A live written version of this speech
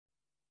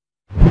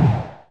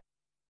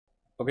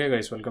Okay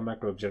guys, welcome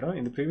back to WebJada.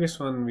 In the previous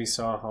one we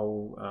saw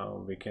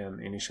how we can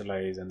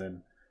initialize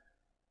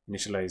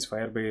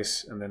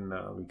Firebase, and then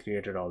we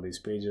created all these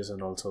pages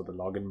and also the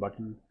login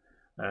button,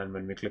 and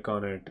when we click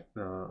on it,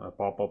 a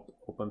pop-up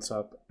opens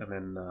up, and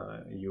then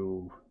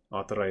you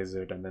authorize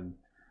it, and then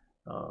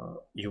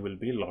you will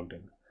be logged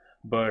in.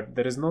 But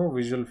there is no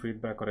visual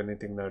feedback or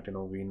anything that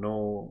we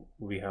know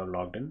we have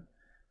logged in,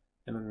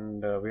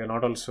 and we are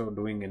not also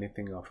doing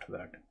anything after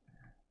that.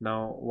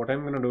 Now what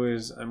I'm going to do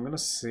is I'm going to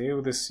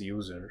save this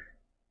user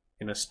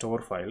in a store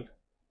file,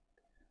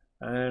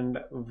 and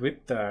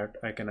with that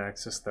I can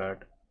access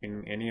that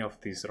in any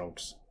of these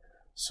routes.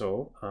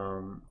 So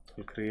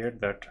we'll create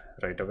that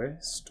right away,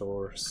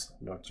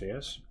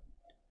 stores.js.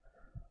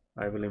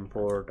 I will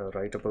import a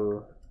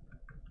writable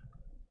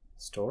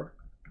store.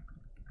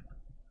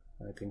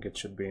 I think it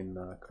should be in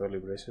curly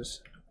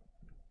braces,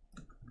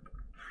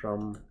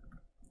 from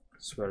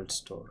Svelte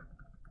store.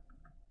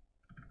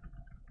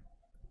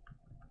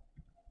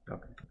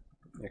 Okay,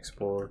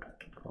 export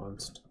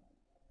const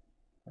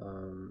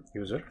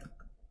user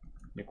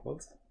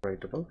equals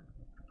writable,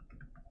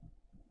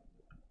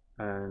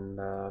 and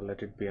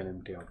let it be an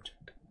empty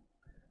object.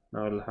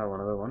 Now I'll have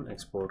another one,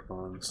 export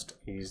const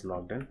is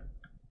logged in.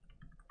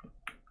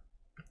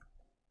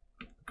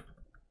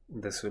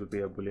 This will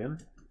be a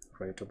boolean,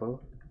 writable,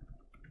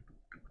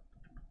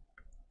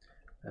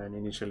 and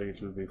initially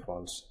it will be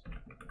false.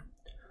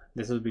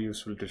 This will be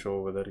useful to show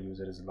whether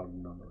user is logged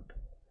in or not.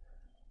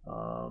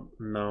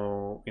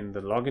 Now in the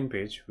login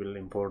page we'll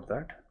import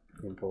that,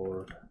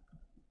 import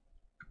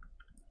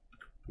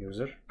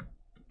user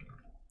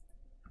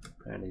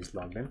and is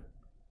logged in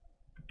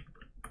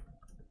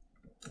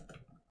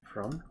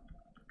from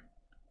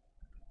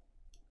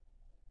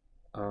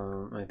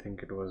I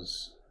think it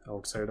was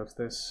outside of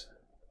this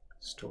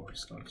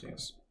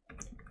stores.js.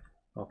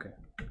 Okay,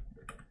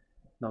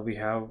 now we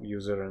have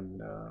user, and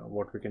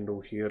what we can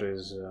do here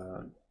is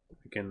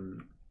we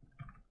can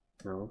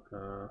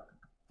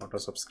auto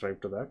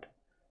subscribe to that,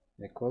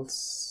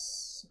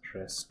 equals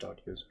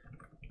rest.user,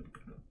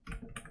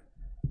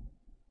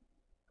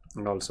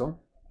 and also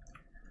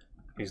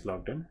is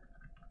logged in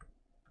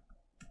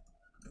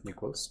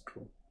equals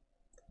true.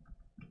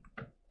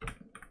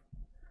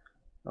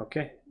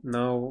 Okay,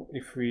 now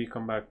if we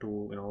come back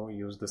to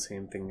use the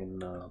same thing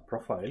in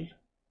profile,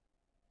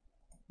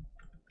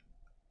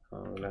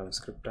 we'll have a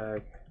script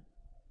tag,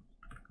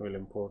 we'll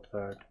import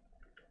that,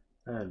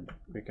 and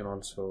we can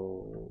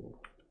also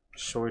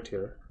show it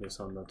here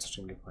based on that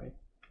stringify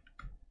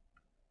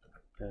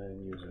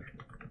and user.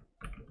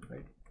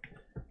 Right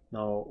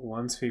now,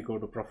 once we go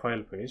to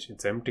profile page,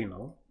 it's empty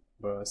now,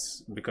 but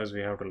because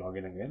we have to log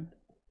in again.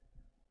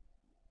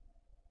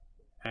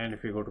 And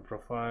if we go to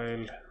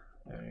profile,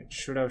 it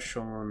should have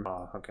shown.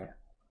 Okay,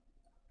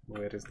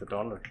 where is the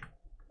dollar?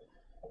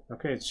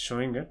 Okay, it's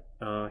showing it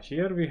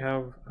here. We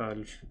have a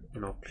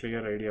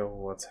clear idea of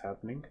what's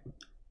happening.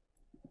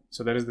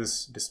 So there is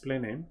this display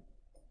name,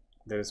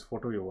 there is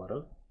photo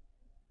URL,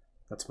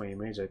 that's my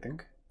image, I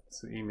think.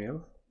 It's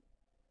email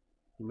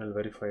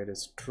verified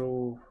is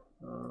true.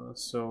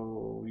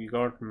 So we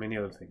got many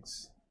other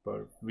things,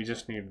 but we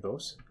just need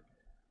those.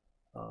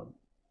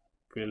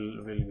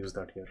 We'll use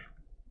that here.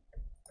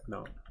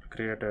 Now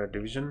create a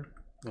division,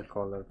 we'll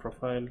call that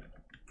profile.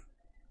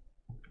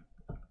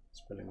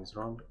 Spelling is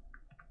wrong,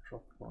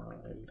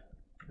 profile,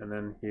 and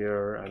then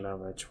here I'll have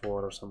h4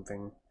 or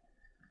something.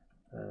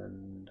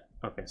 And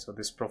okay, so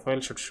this profile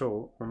should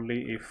show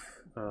only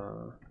if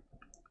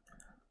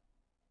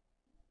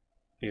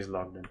is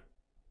logged in.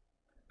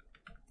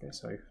 Okay,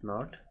 so if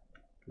not,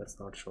 let's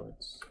not show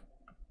it.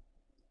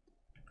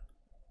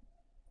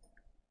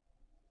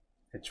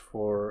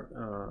 h4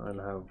 I'll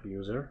have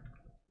user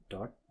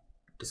dot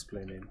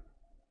display name,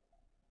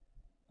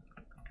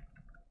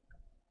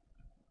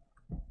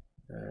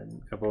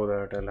 and above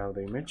that I'll have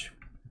the image.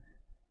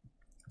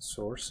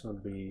 Source will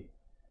be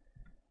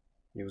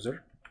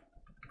user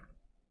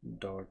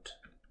dot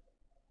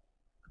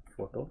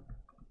photo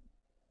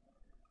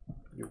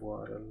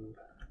URL.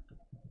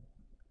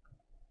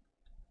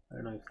 I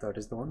don't know if that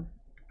is the one.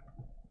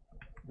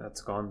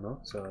 That's gone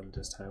now, so I'll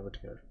just have it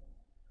here.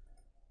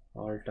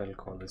 Alt, I'll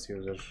call this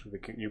user.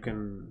 You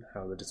can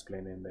have the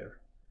display name there.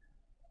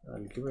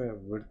 I'll give a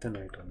width and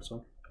height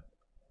also,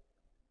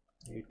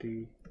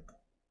 80.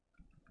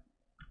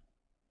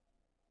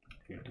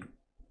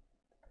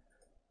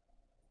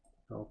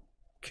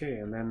 Okay,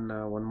 and then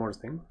one more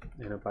thing,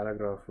 in a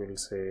paragraph we'll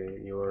say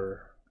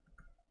your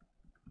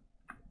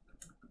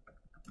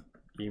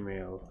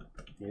email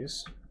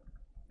is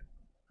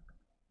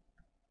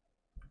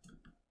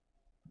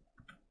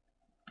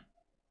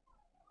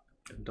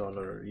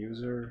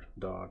 $user.email.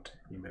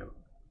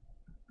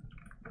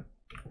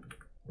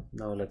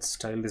 Now let's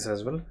style this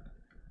as well.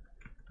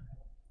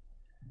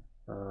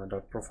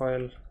 Dot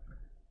profile,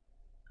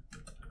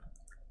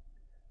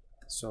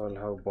 so I'll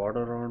have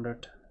border around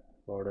it,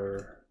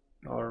 border,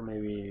 or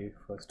maybe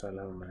first I'll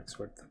have max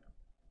width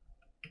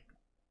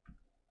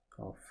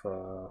of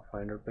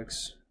 500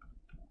 pixels,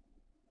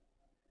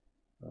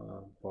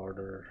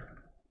 border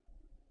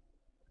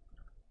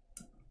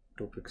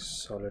 2pix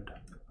solid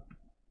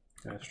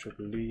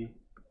 -EE,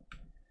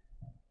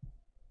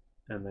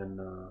 and then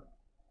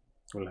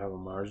we'll have a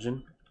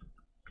margin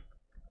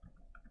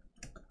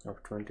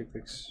of 20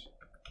 pix.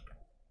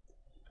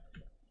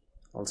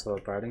 Also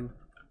a padding,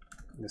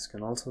 this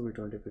can also be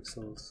 20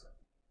 pixels.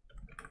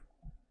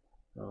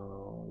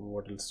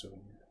 What else do we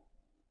need?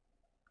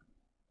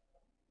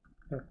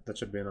 Yeah, that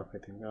should be enough, I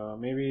think.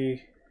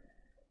 Maybe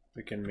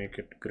we can make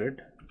it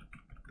grid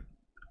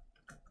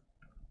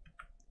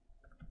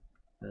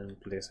and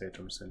place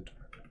item center.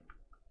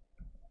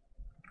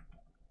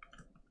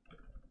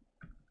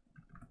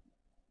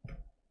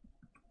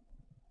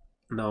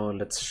 Now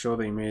let's show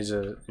the image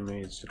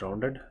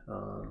rounded.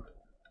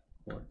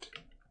 What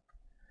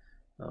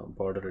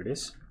border it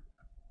is,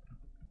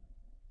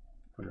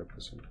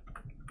 100%.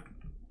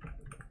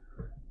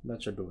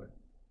 That should do it.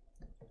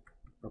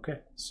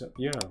 Okay, so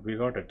yeah, we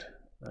got it.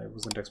 I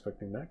wasn't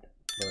expecting that,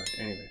 but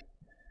anyway,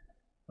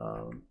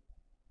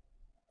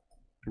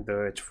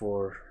 the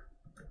h4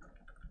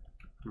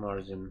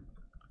 margin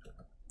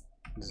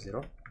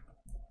 0.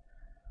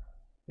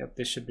 Yep,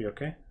 this should be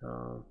okay.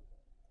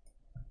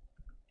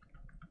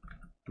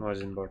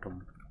 Margin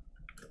bottom.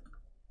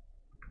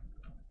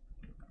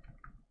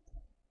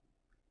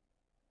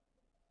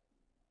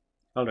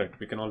 All right,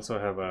 we can also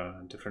have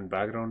a different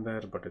background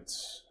there, but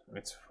it's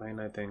fine,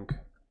 I think.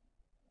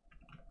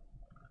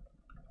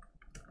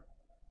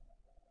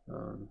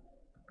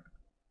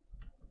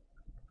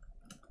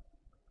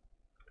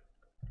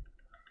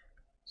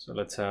 So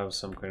let's have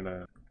some kind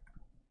of,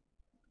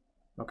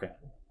 okay,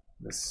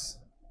 this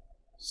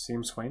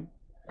seems fine.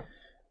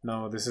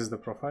 Now this is the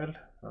profile.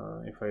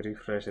 If I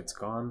refresh, it's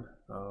gone.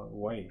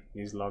 Why?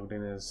 He's logged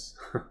in as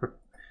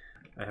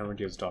I haven't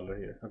used dollar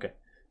here. Okay,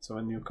 so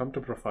when you come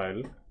to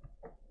profile,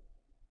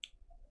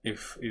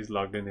 if is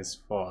logged in is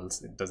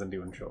false, it doesn't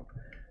even show.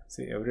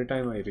 See, every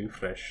time I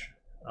refresh,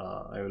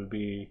 I will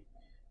be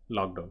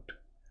logged out.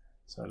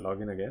 So I'll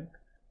log in again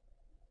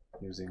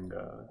using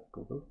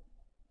Google.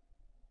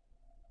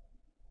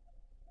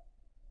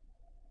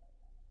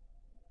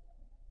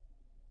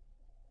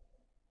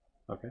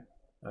 Okay,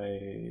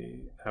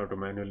 I have to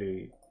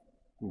manually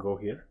go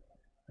here,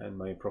 and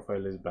my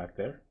profile is back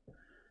there,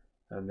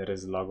 and there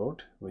is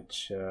logout,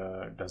 which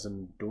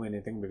doesn't do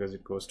anything because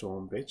it goes to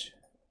home page.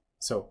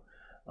 So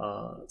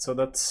so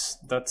that's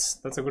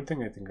a good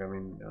thing, I think. I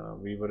mean,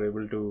 we were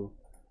able to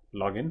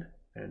log in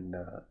and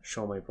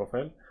show my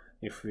profile.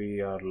 If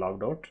we are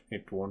logged out,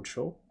 it won't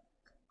show.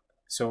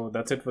 So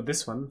that's it for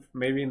this one.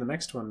 Maybe in the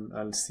next one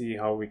I'll see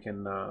how we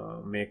can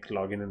make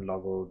login and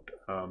logout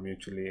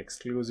mutually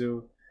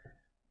exclusive,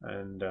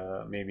 and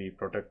maybe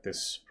protect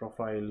this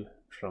profile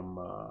from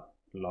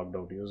logged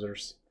out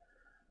users.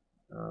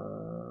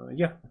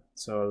 Yeah,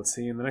 so I'll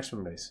see you in the next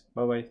one, guys.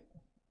 Bye bye.